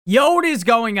Yo, what is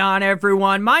going on,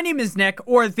 everyone? My name is Nick,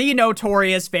 or The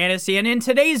Notorious Fantasy, and in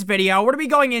today's video, we're going to be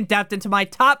going in depth into my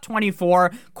top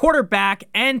 24 quarterback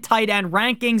and tight end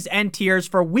rankings and tiers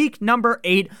for week number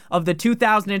 8 of the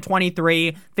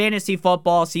 2023 fantasy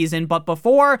football season. But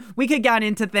before we could get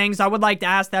into things, I would like to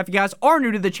ask that if you guys are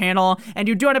new to the channel and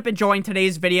you do end up enjoying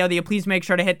today's video, that you please make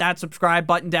sure to hit that subscribe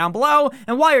button down below.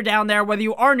 And while you're down there, whether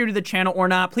you are new to the channel or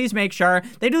not, please make sure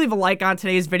that you do leave a like on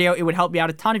today's video. It would help me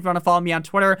out a ton. If you want to follow me on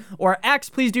Twitter or X,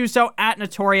 please do so at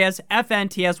Notorious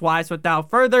FNTSY. So without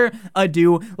further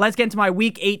ado, let's get into my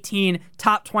week 18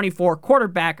 top 24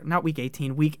 quarterback, not week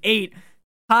 18, week 8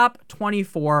 top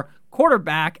 24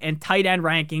 quarterback and tight end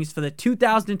rankings for the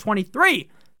 2023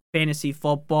 fantasy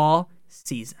football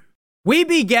season. We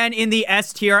begin in the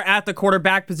S tier at the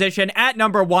quarterback position at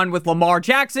number 1 with Lamar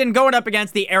Jackson going up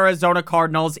against the Arizona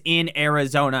Cardinals in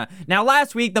Arizona. Now,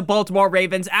 last week, the Baltimore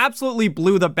Ravens absolutely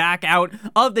blew the back out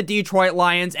of the Detroit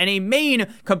Lions, and a main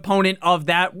component of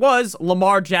that was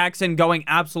Lamar Jackson going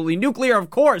absolutely nuclear. Of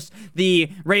course,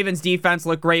 the Ravens defense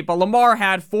looked great, but Lamar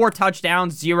had 4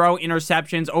 touchdowns, 0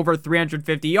 interceptions, over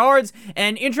 350 yards,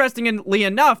 and interestingly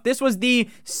enough, this was the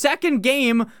second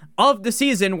game of the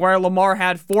season where Lamar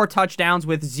had 4 touchdowns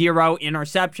with 0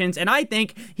 interceptions, and I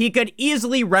think he could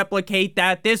easily replicate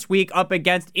that this week up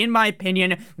against, in my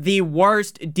opinion, the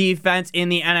worst defense in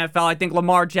the NFL. I think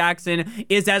Lamar Jackson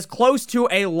is as close to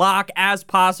a lock as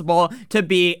possible to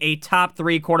be a top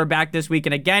 3 quarterback this week,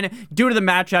 and again, due to the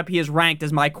matchup, he is ranked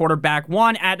as my quarterback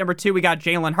 1. At number 2, we got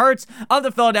Jalen Hurts of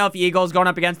the Philadelphia Eagles going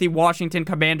up against the Washington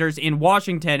Commanders in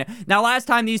Washington. Now, last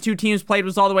time these two teams played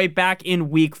was all the way back in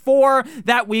week 4.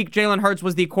 That week, Jalen Hurts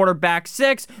was the quarterback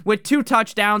 6 with 2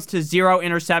 touchdowns to 0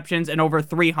 interceptions and over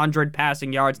 300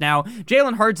 passing yards. Now,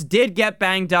 Jalen Hurts did get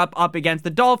banged up against the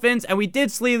Dolphins, and we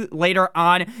did see later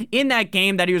on in that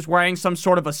game that he was wearing some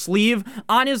sort of a sleeve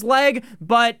on his leg,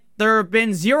 but there have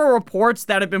been 0 reports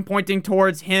that have been pointing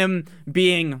towards him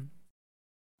being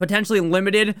potentially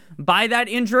limited by that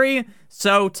injury.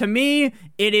 So to me,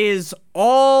 it is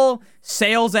all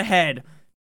sails ahead,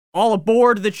 all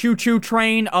aboard the choo-choo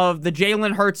train of the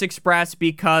Jalen Hurts Express,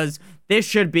 because this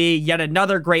should be yet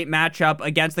another great matchup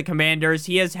against the Commanders.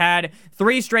 He has had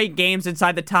 3 straight games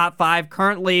inside the top 5,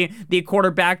 currently the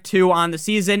quarterback 2 on the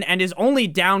season, and his only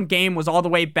down game was all the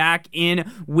way back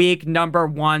in week number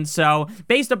 1. So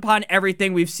based upon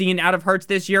everything we've seen out of Hurts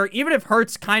this year, even if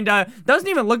Hurts kind of doesn't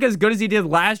even look as good as he did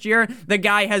last year, the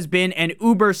guy has been an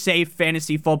uber safe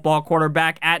fantasy football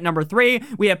quarterback. At number 3,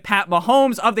 we have Pat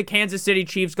Mahomes of the Kansas City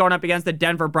Chiefs going up against the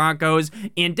Denver Broncos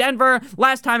in Denver.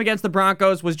 Last time against the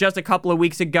Broncos was just a couple of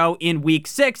weeks ago in week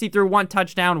 6. He threw 1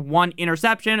 touchdown, 1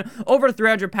 interception, over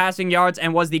 300 passing yards,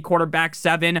 and was the quarterback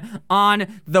 7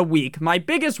 on the week. My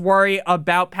biggest worry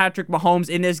about Patrick Mahomes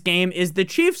in this game is the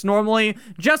Chiefs normally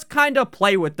just kind of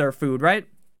play with their food, right?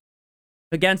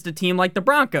 Against a team like the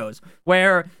Broncos,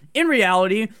 where in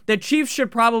reality, the Chiefs should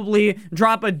probably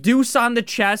drop a deuce on the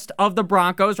chest of the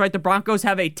Broncos, right? The Broncos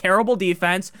have a terrible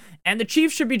defense, and the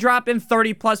Chiefs should be dropping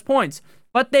 30 plus points.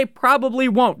 But they probably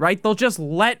won't, right? They'll just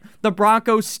let the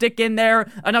Broncos stick in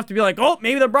there enough to be like, oh,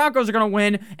 maybe the Broncos are going to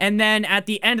win. And then at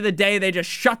the end of the day, they just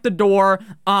shut the door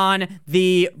on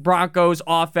the Broncos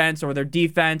offense or their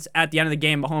defense. At the end of the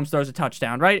game, Mahomes throws a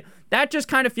touchdown, right? That just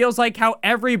kind of feels like how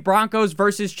every Broncos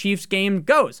versus Chiefs game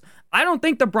goes. I don't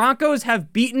think the Broncos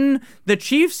have beaten the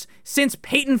Chiefs since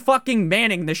Peyton fucking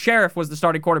Manning, the Sheriff, was the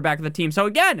starting quarterback of the team. So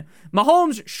again,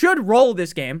 Mahomes should roll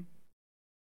this game.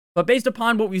 But based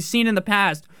upon what we've seen in the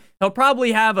past, he'll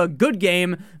probably have a good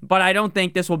game, but I don't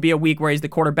think this will be a week where he's the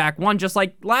quarterback 1, just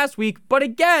like last week. But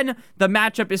again, the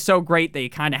matchup is so great that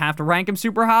you kind of have to rank him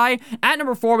super high. At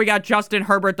number 4, we got Justin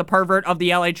Herbert, the pervert of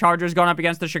the LA Chargers, going up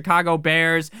against the Chicago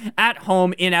Bears at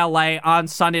home in LA on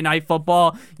Sunday Night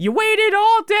Football. You waited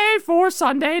all day for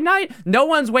Sunday night. No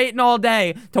one's waiting all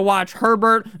day to watch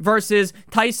Herbert versus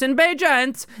Tyson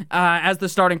Bagent as the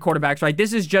starting quarterbacks, right?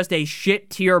 This is just a shit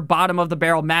tier, bottom of the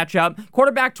barrel matchup.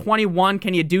 Quarterback 21,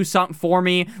 can you do something for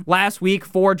me last week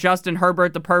for Justin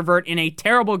Herbert, the pervert, in a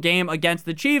terrible game against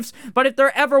the Chiefs? But if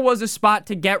there ever was a spot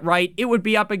to get right, it would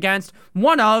be up against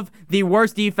one of the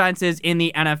worst defenses in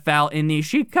the NFL, in the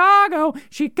Chicago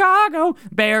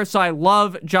Bears. So I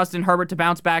love Justin Herbert to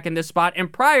bounce back in this spot.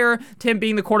 And prior to him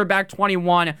being the quarterback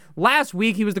 21, last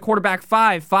week he was the quarterback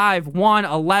 5, 1,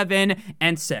 11,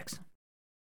 and 6.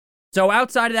 So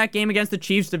outside of that game against the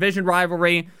Chiefs, division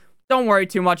rivalry, don't worry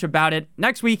too much about it.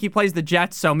 Next week, he plays the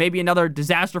Jets, so maybe another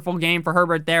disasterful game for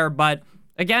Herbert there. But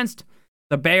against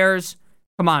the Bears,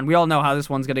 come on, we all know how this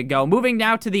one's going to go. Moving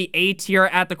now to the A tier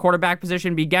at the quarterback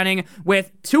position, beginning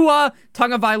with Tua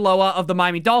Tagovailoa of the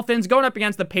Miami Dolphins going up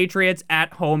against the Patriots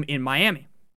at home in Miami.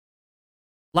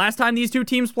 Last time these two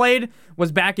teams played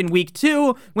was back in week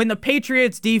 2 when the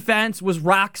Patriots defense was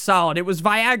rock solid. It was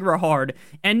Viagra hard.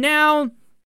 And now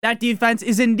that defense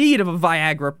is in need of a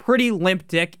Viagra. Pretty limp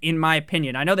dick, in my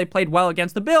opinion. I know they played well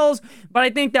against the Bills, but I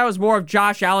think that was more of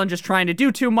Josh Allen just trying to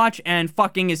do too much and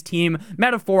fucking his team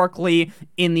metaphorically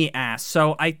in the ass.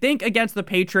 So I think against the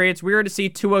Patriots, we were to see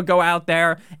Tua go out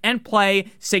there and play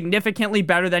significantly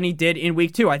better than he did in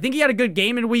week 2. I think he had a good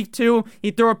game in week 2. He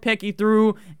threw a pick. He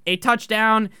threw a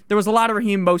touchdown. There was a lot of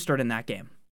Raheem Mostert in that game,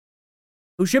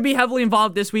 who should be heavily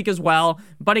involved this week as well.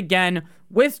 But again,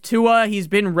 with Tua, he's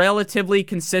been relatively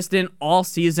consistent all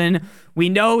season. We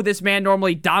know this man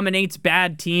normally dominates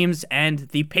bad teams, and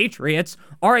the Patriots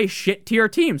are a shit tier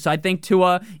team. So I think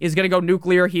Tua is going to go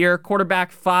nuclear here.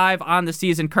 Quarterback 5 on the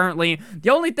season currently. The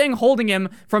only thing holding him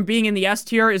from being in the S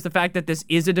tier is the fact that this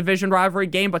is a division rivalry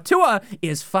game, but Tua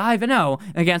is 5-0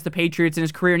 against the Patriots in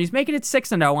his career, and he's making it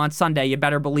 6-0 on Sunday, you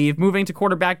better believe. Moving to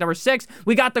quarterback number 6,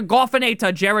 we got the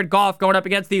Goffinator, Jared Goff, going up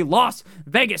against the Las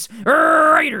Vegas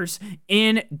Raiders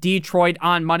in Detroit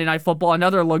on Monday Night Football.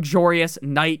 Another luxurious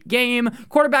night game.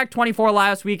 Quarterback 24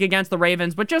 last week against the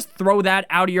Ravens, but just throw that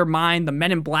out of your mind. The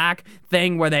Men in Black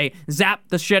thing where they zap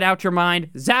the shit out your mind,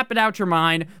 zap it out your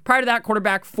mind. Prior to that,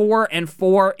 quarterback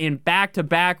 4-4 in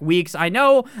back-to-back weeks. I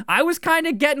know I was kind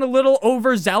of getting a little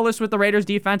overzealous with the Raiders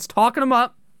defense, talking them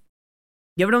up,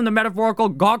 giving them the metaphorical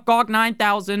gawk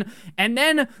 9,000. And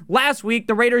then last week,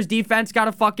 the Raiders defense got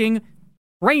a fucking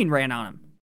rain ran on him.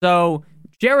 So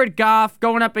Jared Goff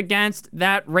going up against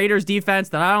that Raiders defense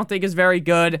that I don't think is very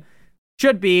good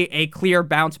should be a clear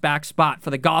bounce back spot for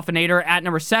the Goffinator. At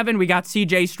number 7, we got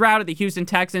CJ Stroud of the Houston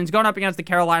Texans going up against the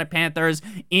Carolina Panthers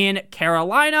in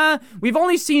Carolina. We've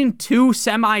only seen 2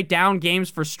 semi-down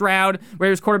games for Stroud, where he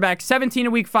was quarterback 17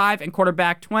 in week 5 and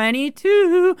quarterback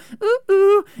 22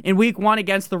 in week 1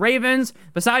 against the Ravens.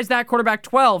 Besides that, quarterback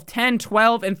 12, 10,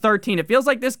 12, and 13. It feels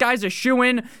like this guy's a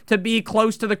shoo-in to be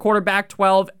close to the quarterback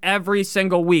 12 every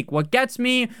single week. What gets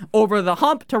me over the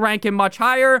hump to rank him much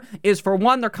higher is, for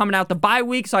one, they're coming out the bye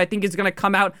week, so I think it's going to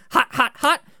come out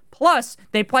hot. Plus,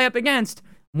 they play up against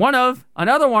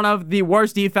another one of the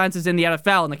worst defenses in the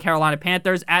NFL, in the Carolina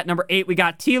Panthers. At number 8, we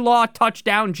got T-Law,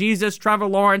 touchdown, Jesus, Trevor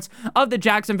Lawrence of the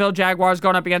Jacksonville Jaguars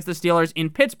going up against the Steelers in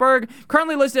Pittsburgh.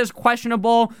 Currently listed as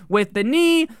questionable with the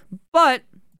knee, but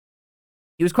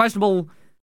he was questionable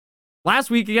last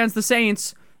week against the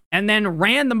Saints and then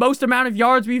ran the most amount of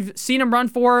yards we've seen him run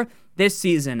for this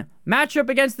season. Matchup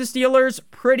against the Steelers,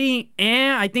 pretty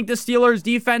I think the Steelers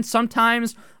defense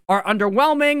sometimes are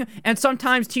underwhelming, and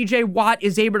sometimes TJ Watt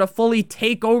is able to fully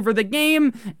take over the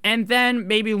game, and then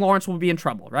maybe Lawrence will be in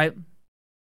trouble, right?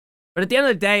 But at the end of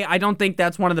the day, I don't think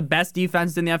that's one of the best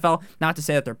defenses in the NFL. Not to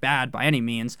say that they're bad by any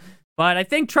means, but I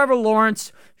think Trevor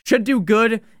Lawrence should do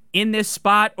good in this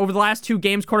spot. Over the last 2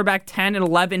 games, quarterback 10 and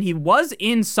 11, he was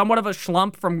in somewhat of a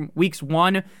slump from weeks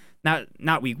 1.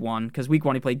 Not week 1, because week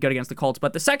 1 he played good against the Colts,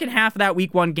 but the second half of that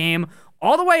week 1 game,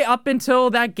 all the way up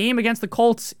until that game against the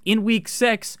Colts in week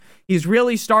 6, he's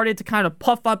really started to kind of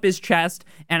puff up his chest,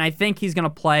 and I think he's going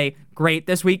to play great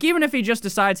this week, even if he just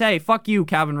decides, hey, fuck you,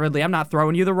 Calvin Ridley, I'm not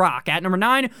throwing you the rock. At number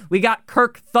 9, we got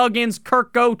Kirk Thuggins,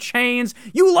 Kirk Go Chains.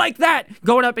 You like that?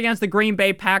 Going up against the Green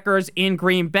Bay Packers in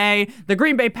Green Bay. The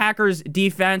Green Bay Packers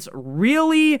defense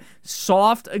really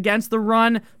soft against the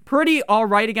run, pretty all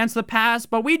right against the pass,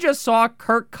 but we just saw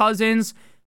Kirk Cousins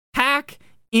pack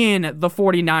in the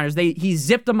 49ers. He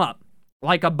zipped them up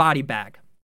like a body bag.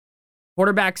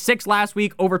 Quarterback 6 last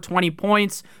week, over 20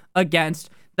 points against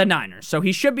the Niners. So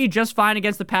he should be just fine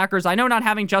against the Packers. I know not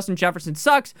having Justin Jefferson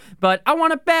sucks, but I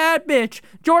want a bad bitch.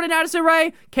 Jordan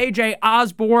Addison-Ray, KJ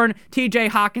Osborne, TJ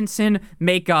Hawkinson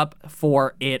make up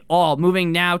for it all.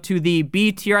 Moving now to the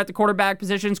B tier at the quarterback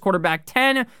positions, quarterback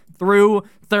 10 through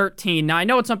 13. Now, I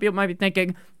know what some people might be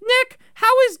thinking, Nick,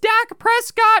 how is Dak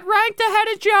Prescott ranked ahead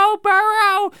of Joe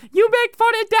Burrow? You make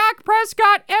fun of Dak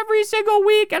Prescott every single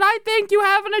week, and I think you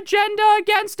have an agenda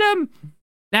against him.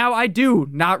 Now, I do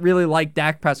not really like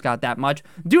Dak Prescott that much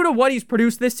due to what he's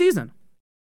produced this season.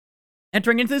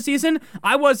 Entering into the season,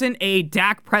 I wasn't a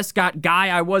Dak Prescott guy.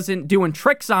 I wasn't doing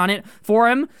tricks on it for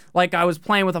him like I was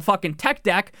playing with a fucking tech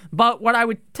deck. But what I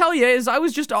would tell you is I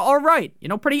was just all right,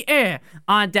 pretty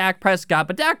on Dak Prescott.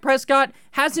 But Dak Prescott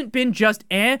hasn't been just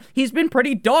he's been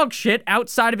pretty dog shit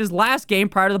outside of his last game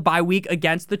prior to the bye week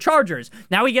against the Chargers.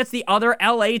 Now he gets the other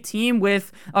LA team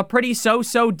with a pretty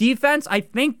so-so defense. I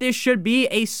think this should be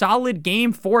a solid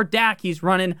game for Dak. He's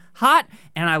running hot,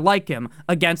 and I like him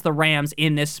against the Rams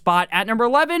in this spot. At number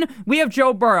 11, we have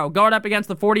Joe Burrow going up against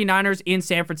the 49ers in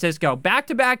San Francisco.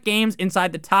 Back-to-back games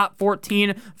inside the top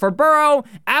 14 for Burrow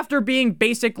after being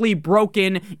basically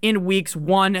broken in weeks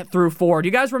 1 through 4. Do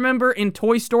you guys remember in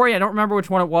Toy Story, I don't remember which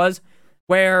one it was,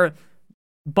 where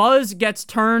Buzz gets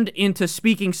turned into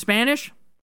speaking Spanish,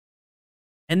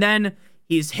 and then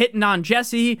he's hitting on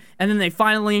Jesse, and then they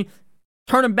finally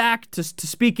turn him back to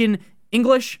speaking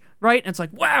English, right? And it's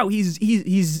like, wow, he's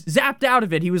zapped out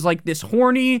of it. He was like this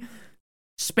horny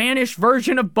Spanish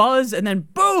version of Buzz, and then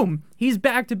boom, he's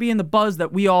back to being the Buzz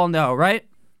that we all know, right?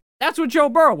 That's what Joe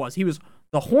Burrow was. He was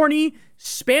the horny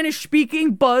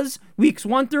Spanish-speaking Buzz weeks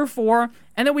 1 through 4,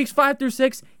 and then weeks 5 through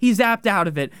 6, he zapped out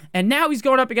of it. And now he's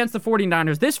going up against the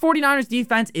 49ers. This 49ers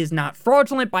defense is not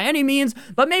fraudulent by any means,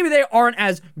 but maybe they aren't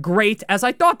as great as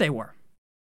I thought they were.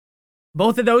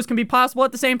 Both of those can be possible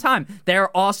at the same time.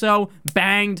 They're also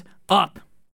banged up.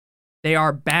 They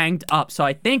are banged up. So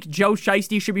I think Joe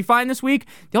Shiesty should be fine this week.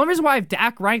 The only reason why I have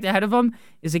Dak ranked ahead of him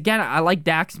is, again, I like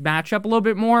Dak's matchup a little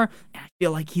bit more. And I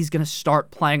feel like he's going to start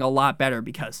playing a lot better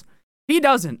because if he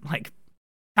doesn't, like,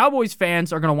 Cowboys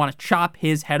fans are going to want to chop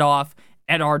his head off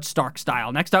Edard Stark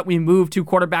style. Next up, we move to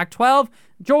quarterback 12.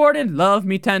 Jordan, love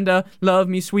me tender, love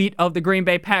me sweet of the Green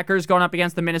Bay Packers going up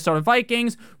against the Minnesota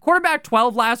Vikings. Quarterback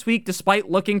 12 last week, despite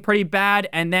looking pretty bad,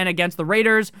 and then against the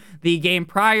Raiders, the game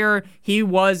prior, he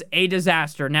was a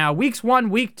disaster. Now, weeks 1,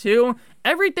 week 2,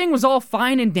 everything was all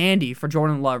fine and dandy for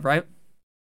Jordan Love, right?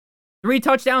 3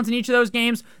 touchdowns in each of those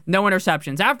games, no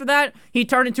interceptions. After that, he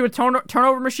turned into a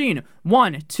turnover machine.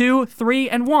 1, 2, 3,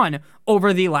 and 1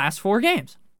 over the last 4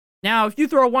 games. Now, if you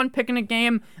throw 1 pick in a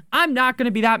game, I'm not going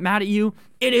to be that mad at you.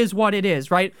 It is what it is,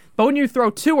 right? But when you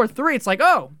throw 2 or 3, it's like,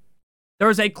 oh,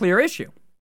 there's a clear issue.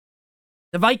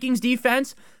 The Vikings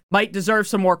defense might deserve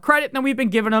some more credit than we've been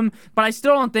giving them, but I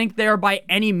still don't think they are by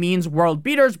any means world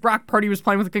beaters. Brock Purdy was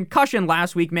playing with a concussion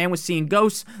last week. Man was seeing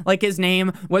ghosts like his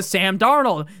name was Sam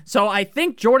Darnold. So I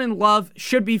think Jordan Love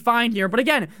should be fine here. But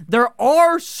again, there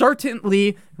are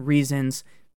certainly reasons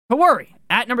to worry.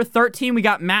 At number 13, we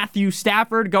got Matthew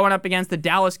Stafford going up against the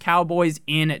Dallas Cowboys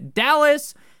in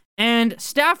Dallas. And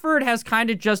Stafford has kind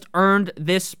of just earned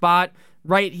this spot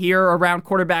right here around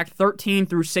quarterback 13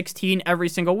 through 16 every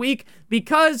single week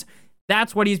because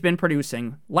that's what he's been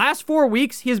producing. Last 4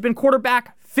 weeks, he has been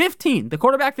quarterback 15. The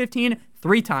quarterback 15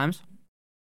 3 times.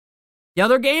 The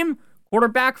other game,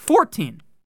 quarterback 14.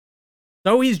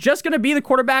 So he's just going to be the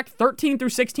quarterback 13 through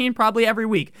 16 probably every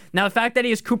week. Now, the fact that he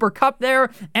has Cooper Kupp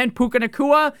there and Puka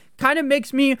Nacua kind of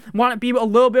makes me want to be a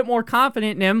little bit more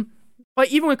confident in him. But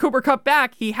even with Cooper Kupp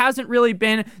back, he hasn't really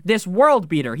been this world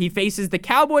beater. He faces the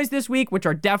Cowboys this week, which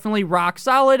are definitely rock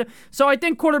solid. So I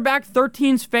think quarterback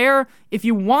 13's fair. If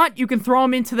you want, you can throw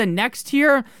him into the next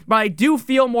tier. But I do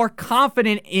feel more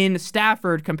confident in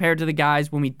Stafford compared to the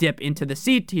guys when we dip into the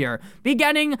C tier.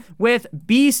 Beginning with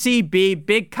BCB,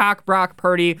 Big Cock Brock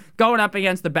Purdy, going up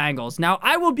against the Bengals. Now,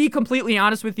 I will be completely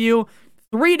honest with you.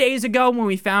 3 days ago when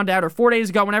we found out, or 4 days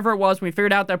ago, whenever it was, when we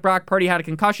figured out that Brock Purdy had a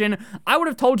concussion, I would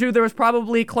have told you there was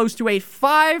probably close to a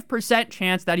 5%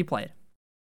 chance that he played.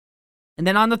 And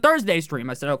then on the Thursday stream,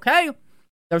 I said, okay,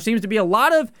 there seems to be a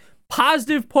lot of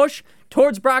positive push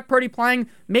towards Brock Purdy playing,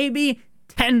 maybe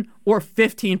 10 or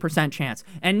 15% chance.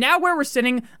 And now where we're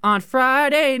sitting on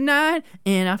Friday night,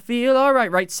 and I feel all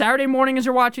right, right? Saturday morning as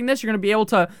you're watching this, you're going to be able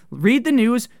to read the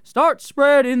news, start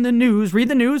spreading the news, read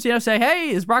the news, say, hey,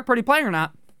 is Brock Purdy playing or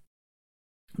not?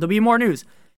 There'll be more news.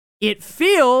 It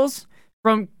feels,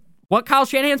 from what Kyle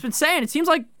Shanahan's been saying, it seems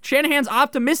like Shanahan's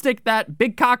optimistic that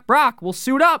Big Cock Brock will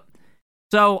suit up.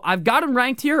 So I've got him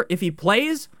ranked here. If he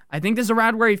plays, I think this is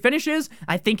around where he finishes.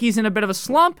 I think he's in a bit of a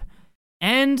slump,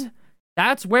 and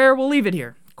that's where we'll leave it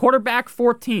here. Quarterback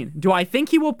 14. Do I think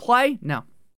he will play? No.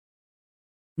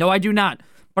 No, I do not.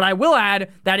 But I will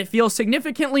add that it feels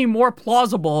significantly more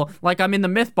plausible, like I'm in the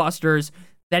Mythbusters,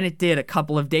 than it did a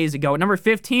couple of days ago. At number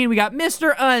 15, we got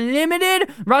Mr. Unlimited,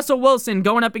 Russell Wilson,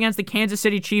 going up against the Kansas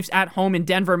City Chiefs at home in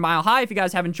Denver, Mile High. If you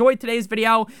guys have enjoyed today's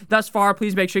video thus far,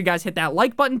 please make sure you guys hit that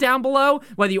like button down below,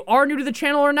 whether you are new to the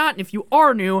channel or not. And if you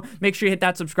are new, make sure you hit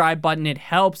that subscribe button. It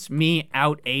helps me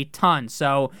out a ton.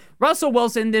 So Russell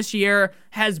Wilson this year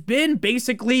has been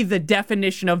basically the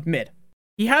definition of mid.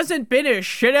 He hasn't been as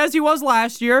shit as he was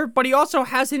last year, but he also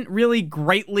hasn't really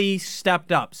greatly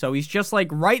stepped up. So he's just like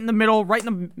right in the middle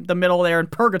there in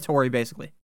purgatory,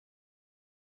 basically.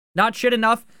 Not shit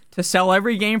enough to sell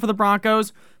every game for the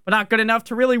Broncos, but not good enough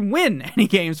to really win any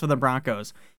games for the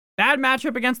Broncos. Bad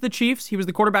matchup against the Chiefs. He was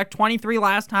the quarterback 23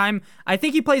 last time. I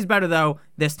think he plays better, though,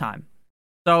 this time.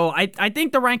 So I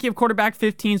think the ranking of quarterback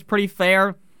 15 is pretty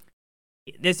fair.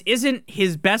 This isn't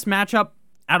his best matchup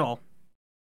at all.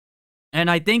 And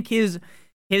I think his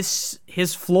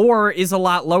floor is a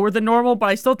lot lower than normal, but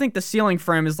I still think the ceiling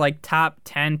for him is like top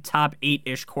 10, top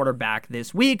 8-ish quarterback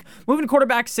this week. Moving to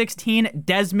quarterback 16,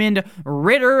 Desmond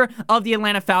Ridder of the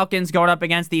Atlanta Falcons going up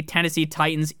against the Tennessee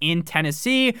Titans in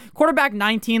Tennessee. Quarterback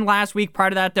 19 last week.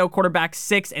 Prior to that, though, quarterback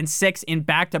 6 and 6 in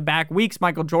back-to-back weeks.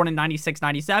 Michael Jordan,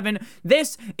 96-97.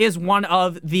 This is one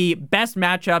of the best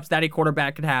matchups that a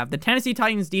quarterback could have. The Tennessee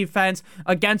Titans defense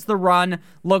against the run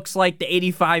looks like the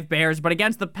 85 Bears, but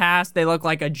against the pass, they look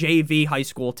like a JV high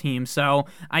school team. So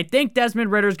I think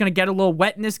Desmond Ridder is going to get a little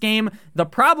wet in this game. The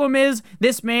problem is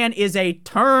this man is a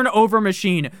turnover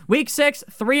machine. Week 6,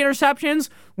 3 interceptions.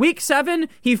 Week 7,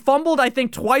 he fumbled, I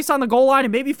think, twice on the goal line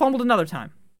and maybe fumbled another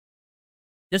time.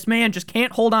 This man just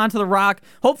can't hold on to the rock.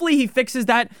 Hopefully he fixes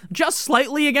that just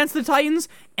slightly against the Titans,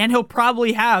 and he'll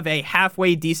probably have a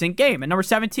halfway decent game. At number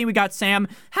 17, we got Sam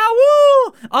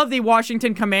Howell of the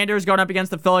Washington Commanders going up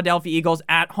against the Philadelphia Eagles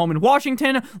at home in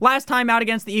Washington. Last time out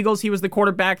against the Eagles, he was the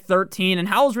quarterback 13, and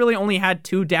Howell's really only had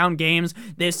 2 down games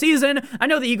this season. I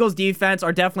know the Eagles defense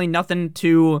are definitely nothing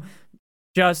to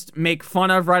just make fun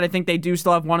of, right? I think they do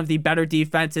still have one of the better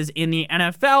defenses in the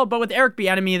NFL, but with Eric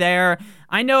Bieniemy there,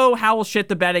 I know Howell shit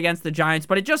the bed against the Giants,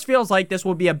 but it just feels like this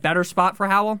will be a better spot for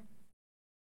Howell.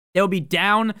 They'll be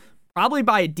down probably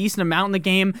by a decent amount in the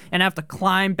game and have to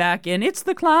climb back in. It's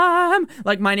the climb.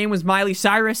 Like my name was Miley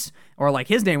Cyrus, or like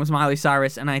his name was Miley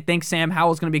Cyrus, and I think Sam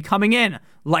Howell's going to be coming in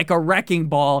like a wrecking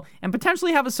ball and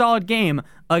potentially have a solid game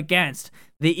against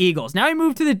the Eagles. Now we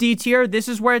move to the D tier. This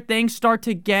is where things start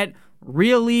to get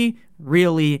really,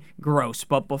 really gross.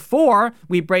 But before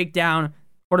we break down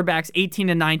quarterbacks 18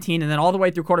 and 19, and then all the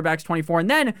way through quarterbacks 24, and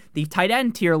then the tight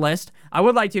end tier list, I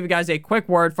would like to give you guys a quick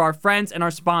word for our friends and our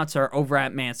sponsor over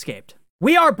at Manscaped.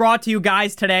 We are brought to you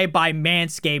guys today by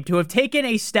Manscaped, who have taken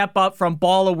a step up from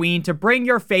Balloween to bring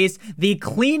your face the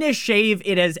cleanest shave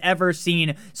it has ever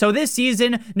seen. So this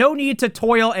season, no need to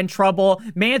toil and trouble.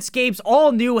 Manscaped's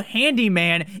all-new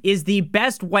Handyman is the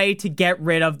best way to get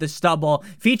rid of the stubble.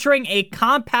 Featuring a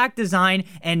compact design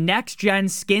and next-gen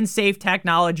skin-safe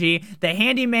technology, the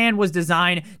Handyman was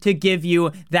designed to give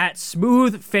you that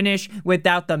smooth finish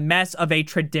without the mess of a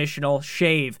traditional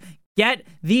shave. Get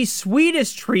the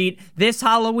sweetest treat this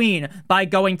Halloween by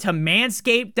going to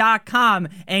manscaped.com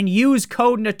and use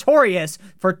code Notorious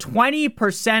for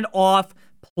 20% off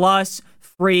plus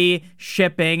free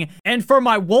shipping. And for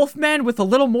my wolfmen with a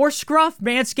little more scruff,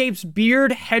 Manscaped's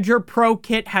Beard Hedger Pro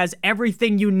Kit has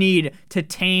everything you need to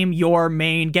tame your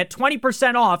mane. Get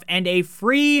 20% off and a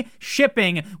free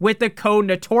shipping with the code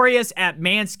Notorious at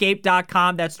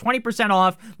manscaped.com. That's 20%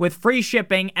 off with free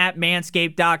shipping at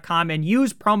manscaped.com, and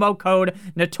use promo code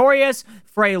Notorious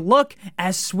for a look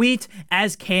as sweet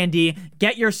as candy.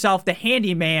 Get yourself the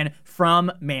Handyman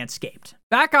from Manscaped.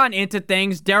 Back on into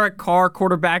things, Derek Carr,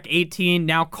 quarterback 18.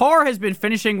 Now, Carr has been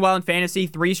finishing well in fantasy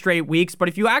 3 straight weeks, but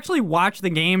if you actually watch the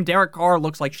game, Derek Carr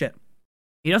looks like shit.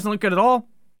 He doesn't look good at all.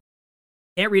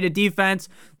 Can't read a defense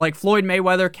like Floyd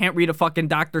Mayweather can't read a fucking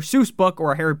Dr. Seuss book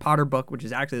or a Harry Potter book, which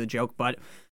is actually the joke, but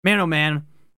man, oh man.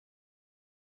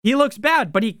 He looks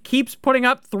bad, but he keeps putting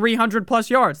up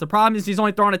 300-plus yards. The problem is he's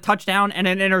only throwing a touchdown and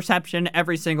an interception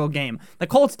every single game. The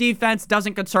Colts defense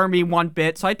doesn't concern me one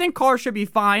bit, so I think Carr should be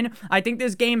fine. I think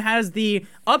this game has the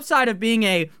upside of being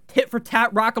a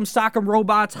tit-for-tat, rock'em sock'em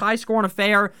robots, high-scoring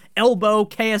affair, elbow,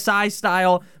 KSI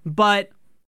style. But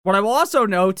what I will also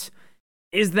note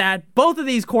is that both of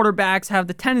these quarterbacks have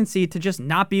the tendency to just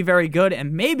not be very good,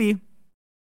 and maybe,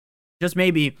 just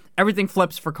maybe, everything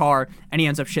flips for Carr and he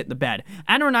ends up shit in the bed.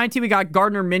 At number 19, we got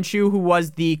Gardner Minshew, who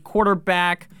was the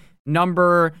quarterback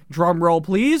number, drum roll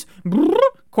please,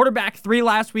 quarterback 3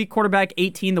 last week, quarterback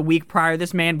 18 the week prior.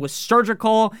 This man was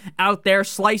surgical out there,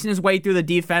 slicing his way through the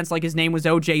defense like his name was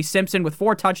O.J. Simpson, with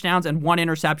 4 touchdowns and 1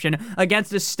 interception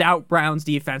against a stout Browns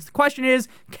defense. The question is,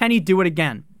 can he do it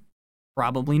again?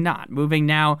 Probably not. Moving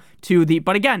now to the,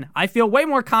 but again, I feel way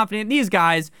more confident in these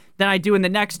guys than I do in the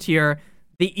next tier,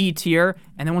 the E tier,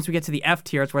 and then once we get to the F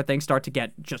tier, it's where things start to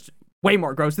get just way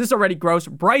more gross. This is already gross.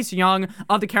 Bryce Young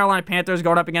of the Carolina Panthers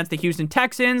going up against the Houston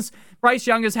Texans. Bryce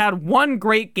Young has had 1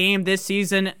 great game this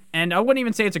season, and I wouldn't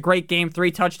even say it's a great game. 3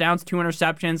 touchdowns, 2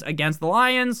 interceptions against the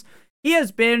Lions. He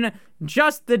has been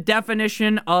just the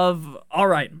definition of, all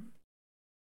right,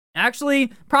 actually,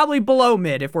 probably below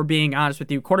mid, if we're being honest with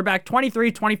you. Quarterback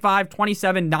 23, 25,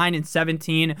 27, 9, and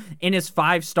 17 in his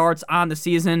 5 starts on the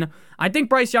season. I think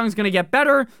Bryce Young's going to get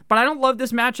better, but I don't love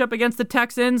this matchup against the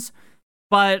Texans.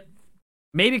 But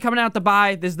maybe coming out the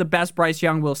bye, this is the best Bryce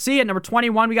Young we'll see. At number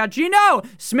 21, we got Geno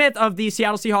Smith of the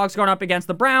Seattle Seahawks going up against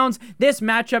the Browns. This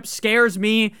matchup scares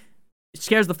me. It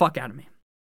scares the fuck out of me.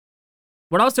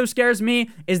 What also scares me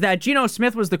is that Geno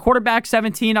Smith was the quarterback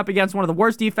 17 up against one of the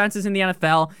worst defenses in the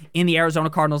NFL in the Arizona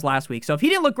Cardinals last week. So if he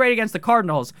didn't look great against the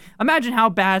Cardinals, imagine how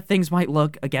bad things might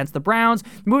look against the Browns.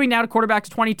 Moving now to quarterbacks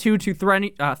 22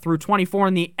 through 24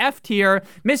 in the F tier.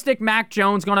 Mystic Mac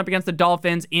Jones going up against the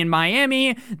Dolphins in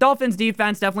Miami. Dolphins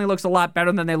defense definitely looks a lot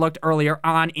better than they looked earlier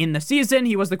on in the season.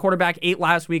 He was the quarterback 8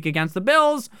 last week against the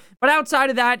Bills. But outside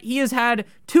of that, he has had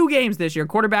 2 games this year.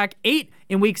 Quarterback 8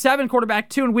 in week 7, quarterback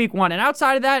 2 in week 1. And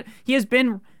outside of that, he has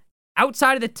been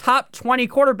outside of the top 20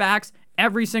 quarterbacks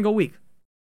every single week.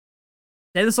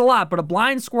 Say this a lot, but a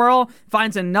blind squirrel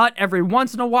finds a nut every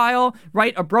once in a while,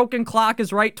 right? A broken clock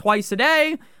is right twice a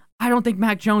day. I don't think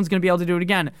Mac Jones is going to be able to do it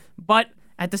again. But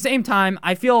at the same time,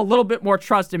 I feel a little bit more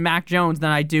trust in Mac Jones than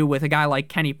I do with a guy like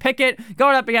Kenny Pickett.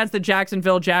 Going up against the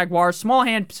Jacksonville Jaguars, small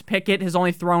hand Pickett has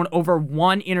only thrown over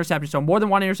 1 interception, so more than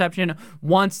 1 interception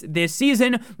once this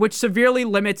season, which severely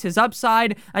limits his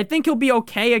upside. I think he'll be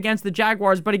okay against the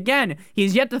Jaguars, but again,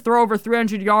 he's yet to throw over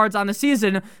 300 yards on the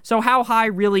season, so how high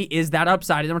really is that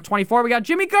upside? At number 24, we got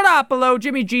Jimmy Garoppolo,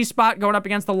 Jimmy G-Spot, going up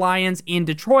against the Lions in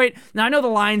Detroit. Now, I know the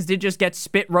Lions did just get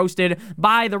spit roasted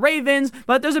by the Ravens,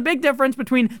 but there's a big difference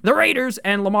between the Raiders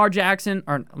and Lamar Jackson,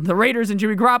 or the Raiders and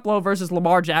Jimmy Garoppolo versus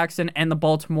Lamar Jackson and the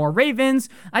Baltimore Ravens.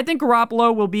 I think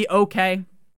Garoppolo will be okay.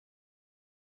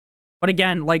 But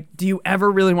again, like, do you ever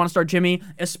really want to start Jimmy?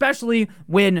 Especially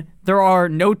when there are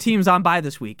no teams on bye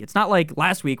this week. It's not like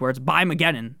last week where it's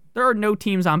bye-mageddon. There are no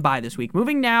teams on bye this week.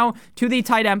 Moving now to the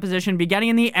tight end position, beginning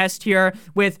in the S tier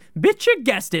with, bitch, you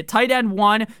guessed it, tight end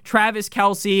 1, Travis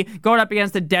Kelce, going up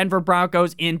against the Denver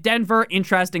Broncos in Denver.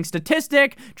 Interesting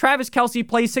statistic. Travis Kelce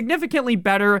plays significantly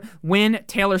better when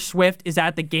Taylor Swift is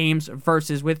at the games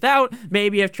versus without.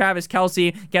 Maybe if Travis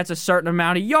Kelce gets a certain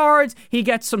amount of yards, he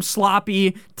gets some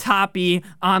sloppy toppy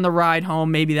on the ride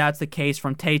home. Maybe that's the case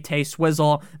from Tay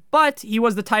Swizzle. But he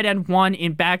was the tight end 1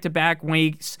 in back-to-back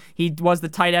weeks. He was the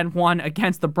tight end 1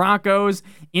 against the Broncos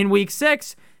in week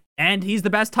 6, and he's the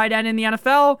best tight end in the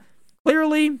NFL,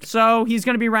 clearly. So he's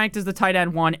going to be ranked as the tight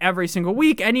end 1 every single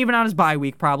week, and even on his bye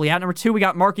week, probably. At number 2, we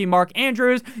got Mark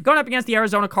Andrews going up against the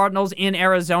Arizona Cardinals in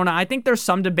Arizona. I think there's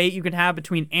some debate you can have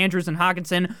between Andrews and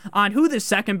Hockenson on who the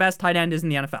second best tight end is in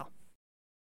the NFL.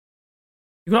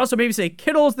 You could also maybe say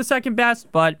Kittle's the second best,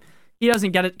 but he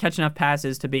doesn't catch enough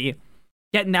passes to be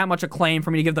getting that much acclaim for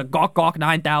me to give the Gawk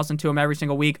 9,000 to him every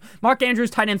single week. Mark Andrews,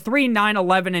 tight end 3, 9,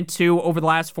 11, and 2 over the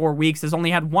last 4 weeks. Has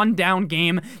only had 1 down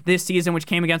game this season, which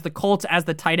came against the Colts as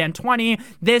the tight end 20.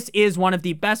 This is one of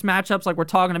the best matchups, like we're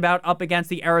talking about, up against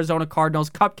the Arizona Cardinals.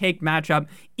 Cupcake matchup.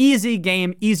 Easy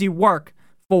game, easy work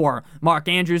for Mark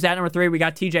Andrews. At number 3, we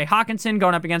got TJ Hockenson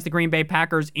going up against the Green Bay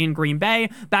Packers in Green Bay.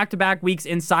 Back-to-back weeks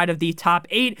inside of the top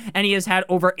 8, and he has had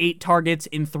over 8 targets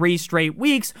in 3 straight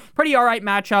weeks. Pretty all right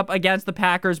matchup against the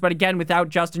Packers, but again, without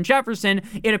Justin Jefferson,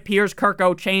 it appears Kirk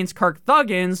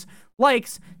Thuggins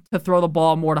likes to throw the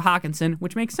ball more to Hockenson,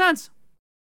 which makes sense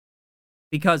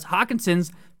because Hawkinson's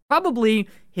probably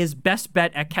his best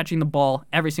bet at catching the ball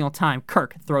every single time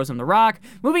Kirk throws him the rock.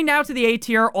 Moving now to the A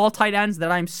tier, all tight ends that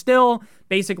I'm still,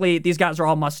 basically, these guys are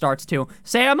all must starts too.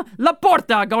 Sam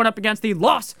Laporta going up against the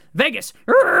Las Vegas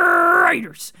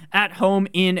Raiders at home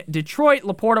in Detroit.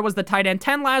 Laporta was the tight end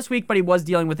 10 last week, but he was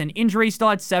dealing with an injury. Still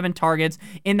had 7 targets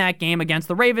in that game against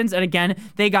the Ravens. And again,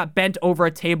 they got bent over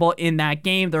a table in that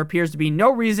game. There appears to be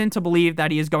no reason to believe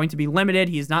that he is going to be limited.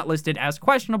 He is not listed as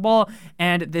questionable,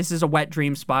 and this is a wet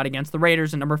dream spot against the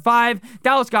Raiders. And number 5,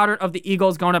 Dallas Goedert of the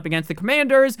Eagles going up against the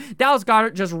Commanders. Dallas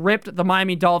Goedert just ripped the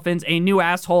Miami Dolphins a new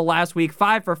asshole last week.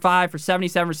 5 for 5 for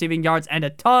 77 receiving yards and a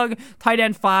tug. Tight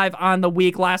end 5 on the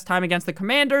week. Last time against the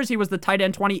Commanders, he was the tight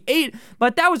end 28,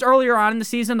 but that was earlier on in the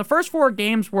season. The first 4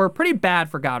 games were pretty bad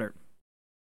for Goedert.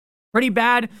 Pretty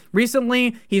bad.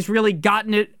 Recently, he's really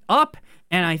gotten it up,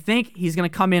 and I think he's going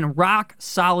to come in rock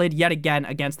solid yet again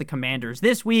against the Commanders.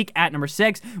 This week at number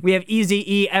 6, we have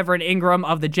Eazy-E Everett Ingram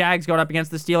of the Jags going up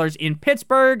against the Steelers in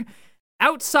Pittsburgh.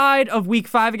 Outside of week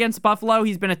 5 against Buffalo,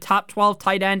 he's been a top 12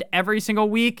 tight end every single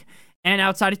week. And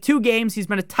outside of 2 games, he's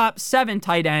been a top 7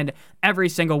 tight end every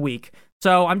single week.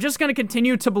 So I'm just going to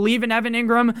continue to believe in Evan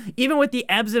Ingram, even with the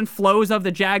ebbs and flows of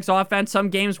the Jags offense. Some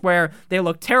games where they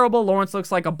look terrible, Lawrence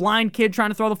looks like a blind kid trying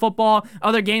to throw the football.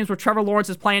 Other games where Trevor Lawrence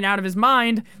is playing out of his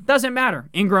mind. Doesn't matter.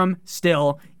 Ingram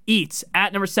still eats.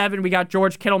 At number 7, we got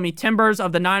George Kittle, me Timbers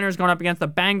of the Niners going up against the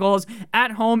Bengals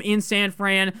at home in San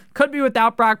Fran. Could be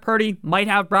without Brock Purdy, might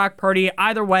have Brock Purdy.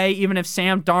 Either way, even if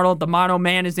Sam Darnold, the mono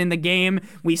man, is in the game,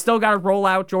 we still got to roll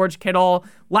out George Kittle.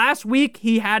 Last week,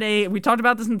 he had we talked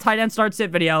about this in the tight end start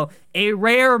sit video, a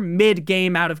rare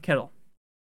mid-game out of Kittle.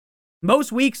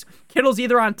 Most weeks, Kittle's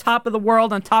either on top of the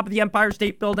world, on top of the Empire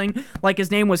State Building, like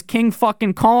his name was King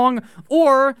fucking Kong,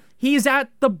 or he's at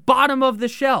the bottom of the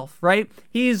shelf, right?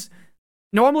 He's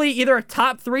normally either a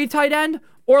top 3 tight end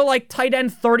or like tight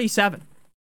end 37.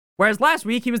 Whereas last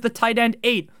week, he was the tight end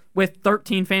 8 with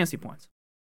 13 fantasy points.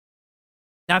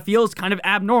 That feels kind of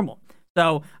abnormal.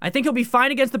 So I think he'll be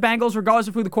fine against the Bengals regardless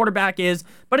of who the quarterback is.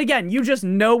 But again, you just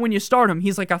know when you start him,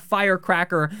 he's like a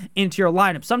firecracker into your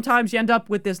lineup. Sometimes you end up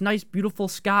with this nice, beautiful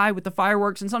sky with the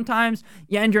fireworks, and sometimes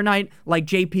you end your night like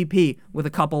JPP with a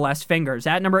couple less fingers.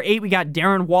 At number 8, we got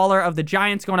Darren Waller of the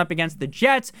Giants going up against the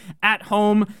Jets at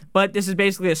home. But this is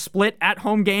basically a split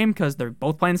at-home game because they're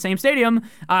both playing the same stadium.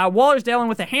 Waller's dealing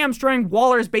with a hamstring.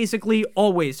 Waller's basically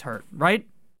always hurt, right?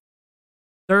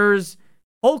 There's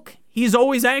Hulk. He's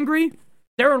always angry.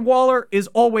 Darren Waller is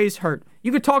always hurt.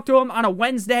 You could talk to him on a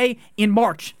Wednesday in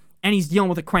March, and he's dealing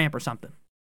with a cramp or something.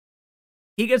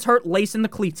 He gets hurt lacing the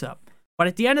cleats up. But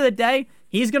at the end of the day,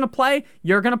 he's going to play.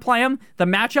 You're going to play him. The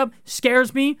matchup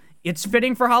scares me. It's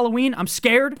fitting for Halloween. I'm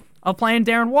scared of playing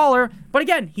Darren Waller. But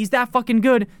again, he's that fucking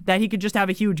good that he could just have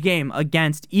a huge game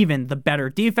against even the better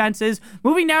defenses.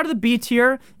 Moving now to the B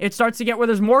tier, it starts to get where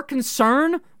there's more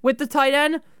concern with the tight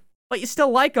end, but you still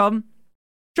like him.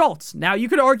 Schultz. Now, you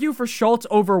could argue for Schultz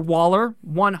over Waller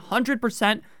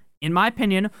 100%. In my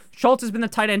opinion, Schultz has been the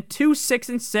tight end 2, 6,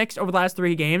 and 6 over the last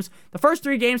 3 games. The first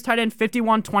 3 games, tight end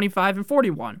 51, 25, and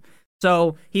 41.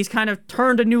 So he's kind of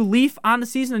turned a new leaf on the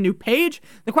season, a new page.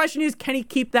 The question is, can he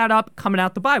keep that up coming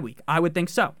out the bye week? I would think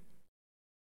so.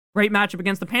 Great matchup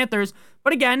against the Panthers.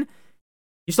 But again,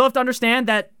 you still have to understand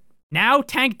that now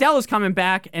Tank Dell is coming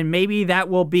back, and maybe that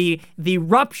will be the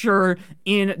rupture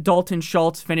in Dalton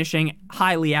Schultz finishing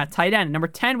highly at tight end. Number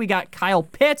 10, we got Kyle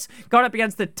Pitts going up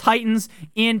against the Titans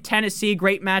in Tennessee.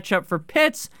 Great matchup for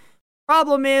Pitts.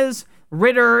 Problem is,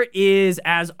 Ritter is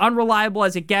as unreliable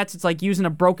as it gets. It's like using a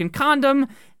broken condom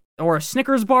or a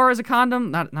Snickers bar as a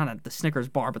condom. Not the Snickers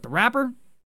bar, but the wrapper.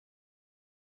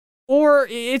 Or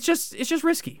it's just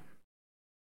risky.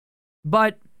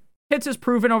 But Pitts has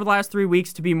proven over the last 3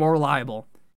 weeks to be more reliable.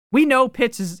 We know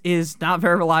Pitts is not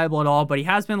very reliable at all, but he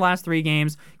has been the last 3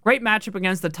 games. Great matchup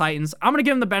against the Titans. I'm going to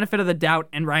give him the benefit of the doubt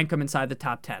and rank him inside the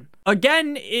top 10.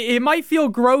 Again, it might feel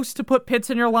gross to put Pitts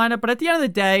in your lineup, but at the end of the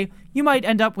day, you might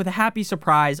end up with a happy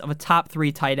surprise of a top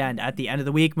 3 tight end at the end of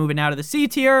the week. Moving out of the C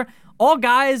tier, all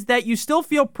guys that you still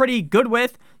feel pretty good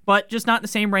with, but just not in the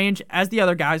same range as the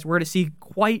other guys. We're going to see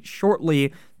quite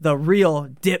shortly the real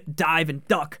dip, dive, and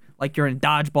duck like you're in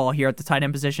dodgeball here at the tight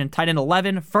end position. Tight end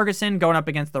 11, Ferguson going up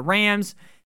against the Rams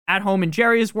at home in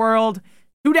Jerry's World.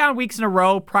 2 down weeks in a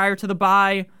row prior to the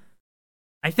bye.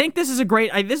 I think this is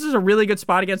a really good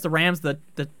spot against the Rams. The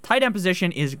tight end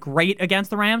position is great against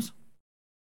the Rams.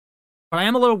 But I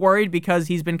am a little worried because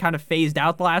he's been kind of phased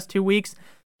out the last 2 weeks.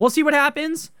 We'll see what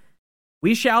happens.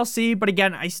 We shall see, but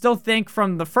again, I still think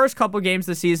from the first couple games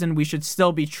this season, we should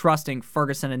still be trusting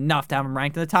Ferguson enough to have him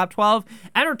ranked in the top 12.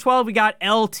 At number 12, we got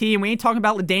LT, and we ain't talking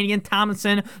about LaDainian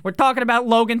Tomlinson. We're talking about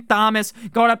Logan Thomas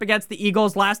going up against the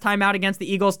Eagles. Last time out against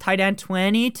the Eagles, tight end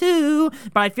 22,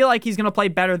 but I feel like he's going to play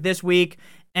better this week,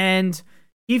 and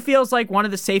he feels like one of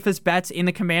the safest bets in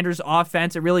the Commanders'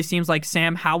 offense. It really seems like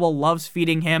Sam Howell loves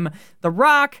feeding him the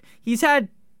rock. He's had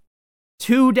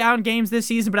 2 down games this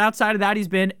season, but outside of that, he's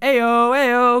been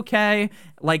A-OK,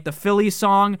 like the Phillies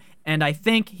song, and I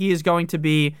think he is going to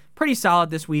be pretty solid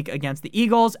this week against the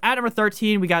Eagles. At number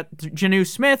 13, we got Jonnu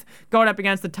Smith going up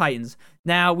against the Titans.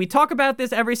 Now, we talk about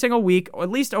this every single week, or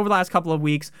at least over the last couple of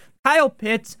weeks. Kyle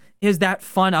Pitts is that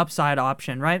fun upside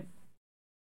option, right?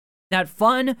 That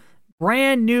fun,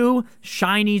 brand new,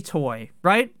 shiny toy,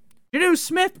 right? Jonnu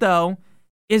Smith, though,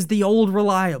 is the old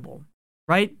reliable,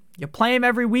 right? You play him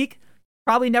every week.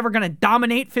 Probably never going to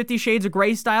dominate 50 Shades of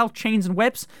Grey style chains and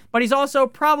whips, but he's also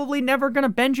probably never going to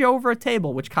bend you over a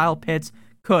table, which Kyle Pitts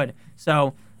could.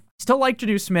 So, still like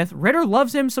Jonnu Smith. Ritter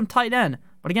loves him some tight end,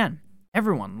 but again,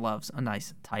 everyone loves a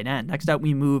nice tight end. Next up,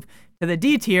 we move to the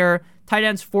D tier, tight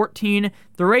ends 14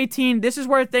 through 18. This is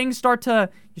where things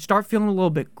you start feeling a little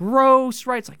bit gross,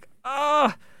 right? It's like,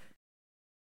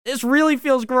 this really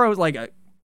feels gross.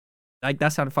 Like,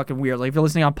 that sounded fucking weird. Like, if you're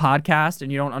listening on podcast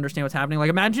and you don't understand what's happening, like,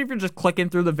 imagine if you're just clicking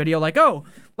through the video, like, oh,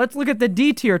 let's look at the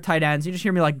D tier tight ends. You just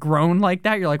hear me, like, groan like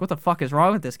that. You're like, what the fuck is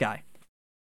wrong with this guy?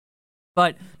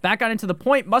 But back on into the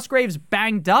point, Musgrave's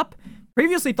banged up.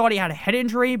 Previously thought he had a head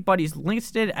injury, but he's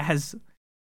listed as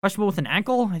questionable with an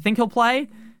ankle. I think he'll play.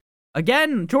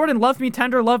 Again, Jordan, love me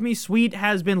tender, love me sweet,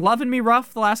 has been loving me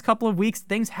rough the last couple of weeks.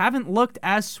 Things haven't looked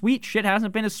as sweet. Shit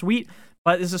hasn't been as sweet,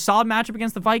 but it's a solid matchup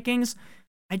against the Vikings.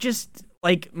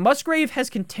 Musgrave has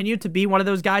continued to be one of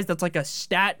those guys that's like a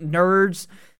stat nerds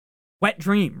wet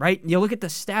dream, right? You look at the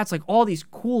stats, like all these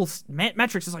cool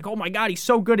metrics. It's like, oh my God, he's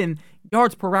so good in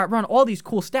yards per route run, all these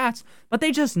cool stats, but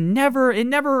it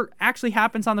never actually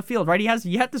happens on the field, right? He has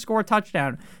yet to score a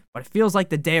touchdown, but it feels like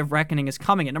the day of reckoning is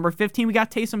coming. At number 15, we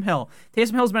got Taysom Hill.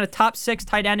 Taysom Hill's been a top 6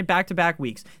 tight end in back-to-back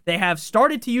weeks. They have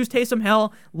started to use Taysom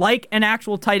Hill like an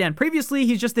actual tight end. Previously,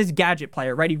 he's just this gadget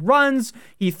player, right? He runs,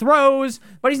 he throws,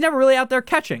 but he's never really out there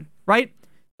catching, right?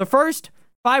 The first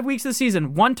 5 weeks of the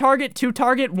season, 1 target, 2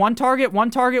 target, 1 target, 1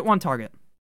 target, 1 target.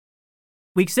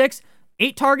 Week 6,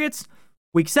 8 targets.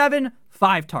 Week 7,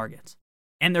 5 targets.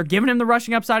 And they're giving him the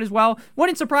rushing upside as well.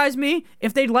 Wouldn't surprise me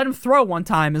if they'd let him throw one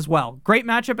time as well. Great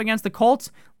matchup against the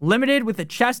Colts. Limited with a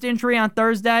chest injury on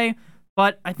Thursday.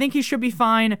 But I think he should be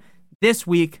fine this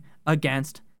week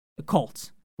against the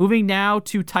Colts. Moving now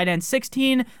to tight end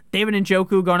 16, David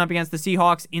Njoku going up against the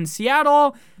Seahawks in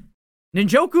Seattle.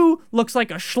 Njoku looks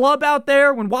like a schlub out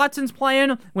there when Watson's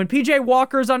playing. When PJ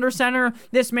Walker's under center,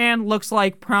 this man looks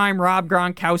like prime Rob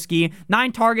Gronkowski.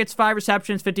 9 targets, 5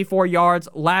 receptions, 54 yards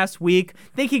last week.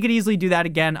 Think he could easily do that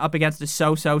again up against the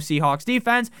so-so Seahawks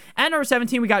defense. At number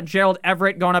 17, we got Gerald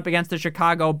Everett going up against the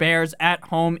Chicago Bears at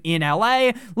home in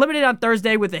LA. Limited on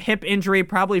Thursday with a hip injury,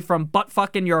 probably from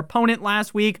butt-fucking your opponent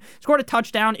last week. Scored a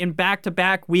touchdown in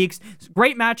back-to-back weeks.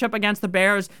 Great matchup against the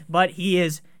Bears, but he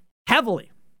is heavily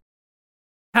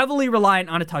reliant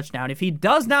on a touchdown. If he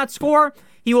does not score,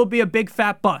 he will be a big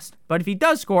fat bust. But if he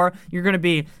does score, you're going to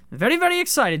be very, very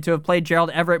excited to have played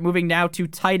Gerald Everett. Moving now to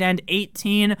tight end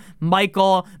 18,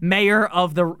 Michael Mayer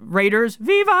of the Raiders.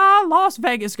 Viva Las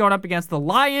Vegas going up against the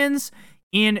Lions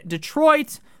in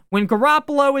Detroit. When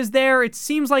Garoppolo is there, it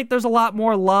seems like there's a lot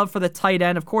more love for the tight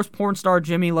end. Of course, porn star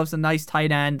Jimmy loves a nice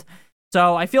tight end.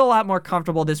 So I feel a lot more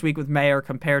comfortable this week with Mayer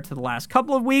compared to the last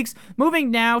couple of weeks. Moving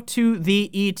now to the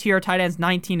E-tier tight ends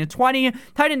 19 and 20.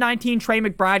 Tight end 19, Trey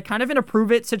McBride, kind of in a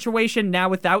prove-it situation now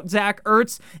without Zach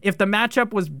Ertz. If the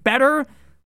matchup was better,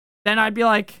 then I'd be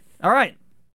like, all right,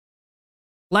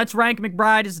 let's rank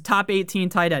McBride as a top 18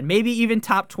 tight end, maybe even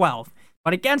top 12.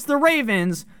 But against the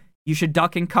Ravens, you should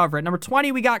duck and cover. At number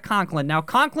 20, we got Conklin. Now,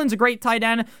 Conklin's a great tight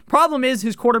end. Problem is,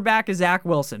 his quarterback is Zach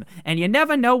Wilson. And you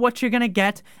never know what you're going to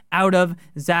get out of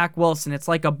Zach Wilson. It's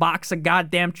like a box of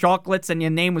goddamn chocolates and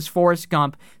your name was Forrest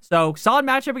Gump. So, solid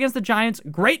matchup against the Giants.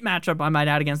 Great matchup, I might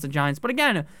add, against the Giants. But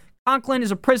again, Conklin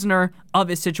is a prisoner of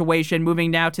his situation.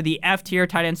 Moving now to the F tier,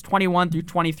 tight ends 21 through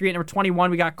 23. At number 21,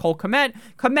 we got Cole Kmet.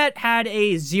 Kmet had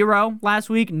a 0 last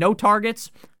week. No targets,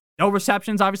 no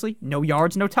receptions, obviously. No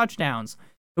yards, no touchdowns.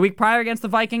 The week prior against the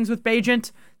Vikings with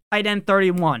Bagent, tight end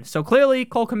 31. So clearly,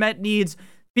 Cole Kmet needs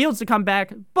Fields to come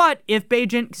back, but if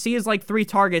Bagent sees like 3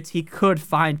 targets, he could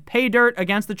find pay dirt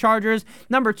against the Chargers.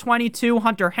 Number 22,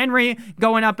 Hunter Henry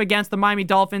going up against the Miami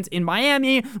Dolphins in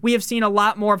Miami. We have seen a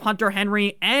lot more of Hunter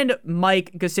Henry and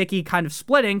Mike Gesicki kind of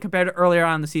splitting compared to earlier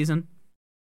on in the season,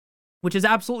 which has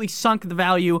absolutely sunk the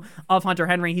value of Hunter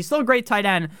Henry. He's still a great tight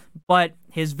end, but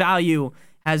his value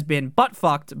has been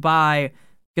butt-fucked by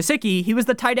Gesicki. He was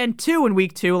the tight end 2 in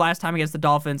week 2 last time against the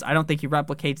Dolphins. I don't think he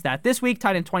replicates that this week.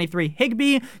 Tight end 23,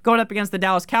 Higbee, going up against the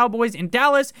Dallas Cowboys in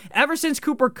Dallas. Ever since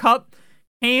Cooper Kupp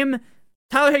came,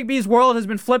 Tyler Higbee's world has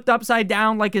been flipped upside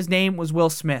down like his name was Will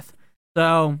Smith.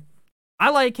 So, I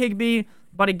like Higbee,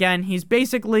 but again, he's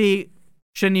basically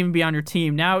shouldn't even be on your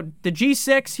team. Now, the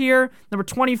G6 here, number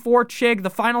 24, Chig, the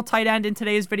final tight end in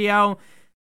today's video.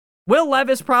 Will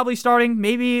Levis probably starting.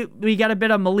 Maybe we get a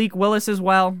bit of Malik Willis as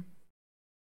well.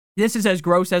 This is as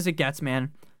gross as it gets,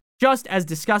 man. Just as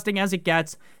disgusting as it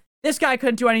gets. This guy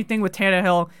couldn't do anything with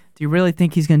Tannehill. Do you really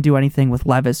think he's going to do anything with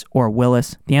Levis or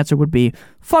Willis? The answer would be,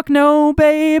 fuck no,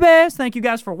 babies. Thank you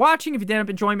guys for watching. If you did end up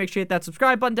enjoying, make sure you hit that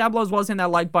subscribe button down below as well as hitting that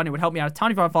like button. It would help me out a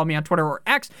ton. If you want to follow me on Twitter or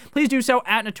X, please do so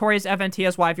at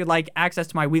NotoriousFNTSY if you'd like access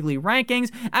to my weekly rankings,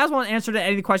 as well as answer to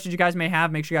any of the questions you guys may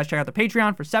have. Make sure you guys check out the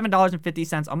Patreon for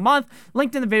 $7.50 a month.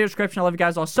 Linked in the video description. I love you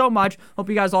guys all so much. Hope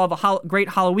you guys all have a great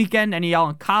Halloween weekend. Any of y'all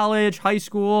in college, high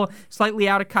school, slightly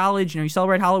out of college, you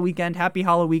celebrate Halloween weekend. Happy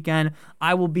Halloween weekend.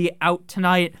 I will be out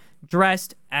tonight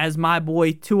dressed as my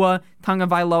boy Tua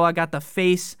Tagovailoa. Got the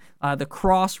face, the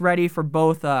cross ready for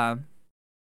both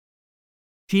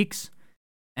cheeks,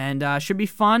 and should be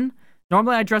fun.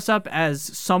 Normally I dress up as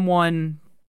someone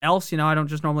else, I don't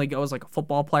just normally go as like a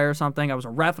football player or something. I was a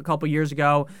ref a couple years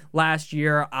ago. Last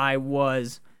year I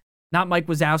was not Mike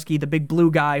Wazowski, the big blue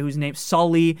guy whose name's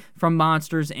Sully from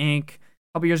Monsters Inc. A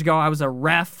couple years ago I was a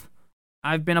ref.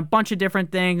 I've been a bunch of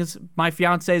different things. My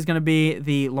fiance is going to be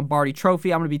the Lombardi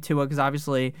Trophy. I'm going to be Tua because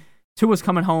obviously Tua's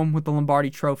coming home with the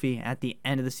Lombardi Trophy at the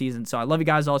end of the season. So I love you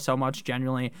guys all so much,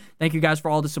 genuinely. Thank you guys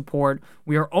for all the support.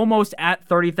 We are almost at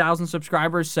 30,000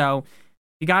 subscribers, so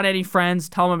you got any friends,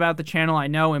 tell them about the channel. I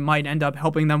know it might end up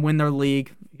helping them win their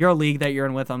league, your league that you're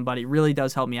in with them, but it really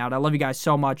does help me out. I love you guys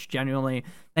so much, genuinely.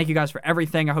 Thank you guys for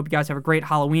everything. I hope you guys have a great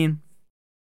Halloween.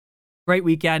 Great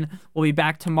weekend. We'll be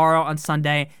back tomorrow on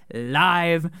Sunday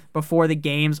live before the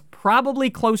games, probably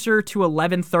closer to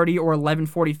 11:30 or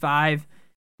 11:45.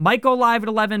 Might go live at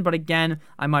 11, but again,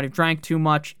 I might have drank too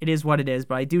much. It is what it is,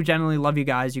 but I do genuinely love you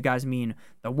guys. You guys mean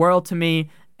the world to me,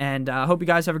 and I hope you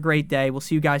guys have a great day. We'll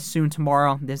see you guys soon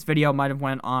tomorrow. This video might have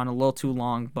went on a little too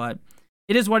long, but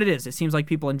it is what it is. It seems like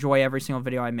people enjoy every single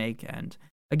video I make, and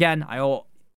again, I owe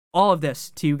all of this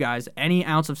to you guys. Any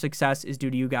ounce of success is due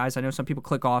to you guys. I know some people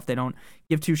click off. They don't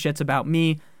give two shits about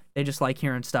me. They just like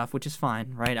hearing stuff, which is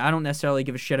fine, right? I don't necessarily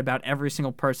give a shit about every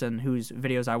single person whose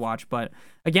videos I watch, but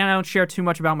again, I don't share too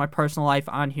much about my personal life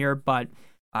on here, but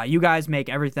you guys make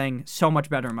everything so much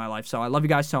better in my life, so I love you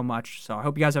guys so much. So I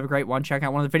hope you guys have a great one. Check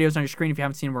out one of the videos on your screen if you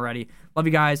haven't seen them already. Love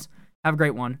you guys. Have a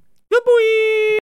great one. Good boy!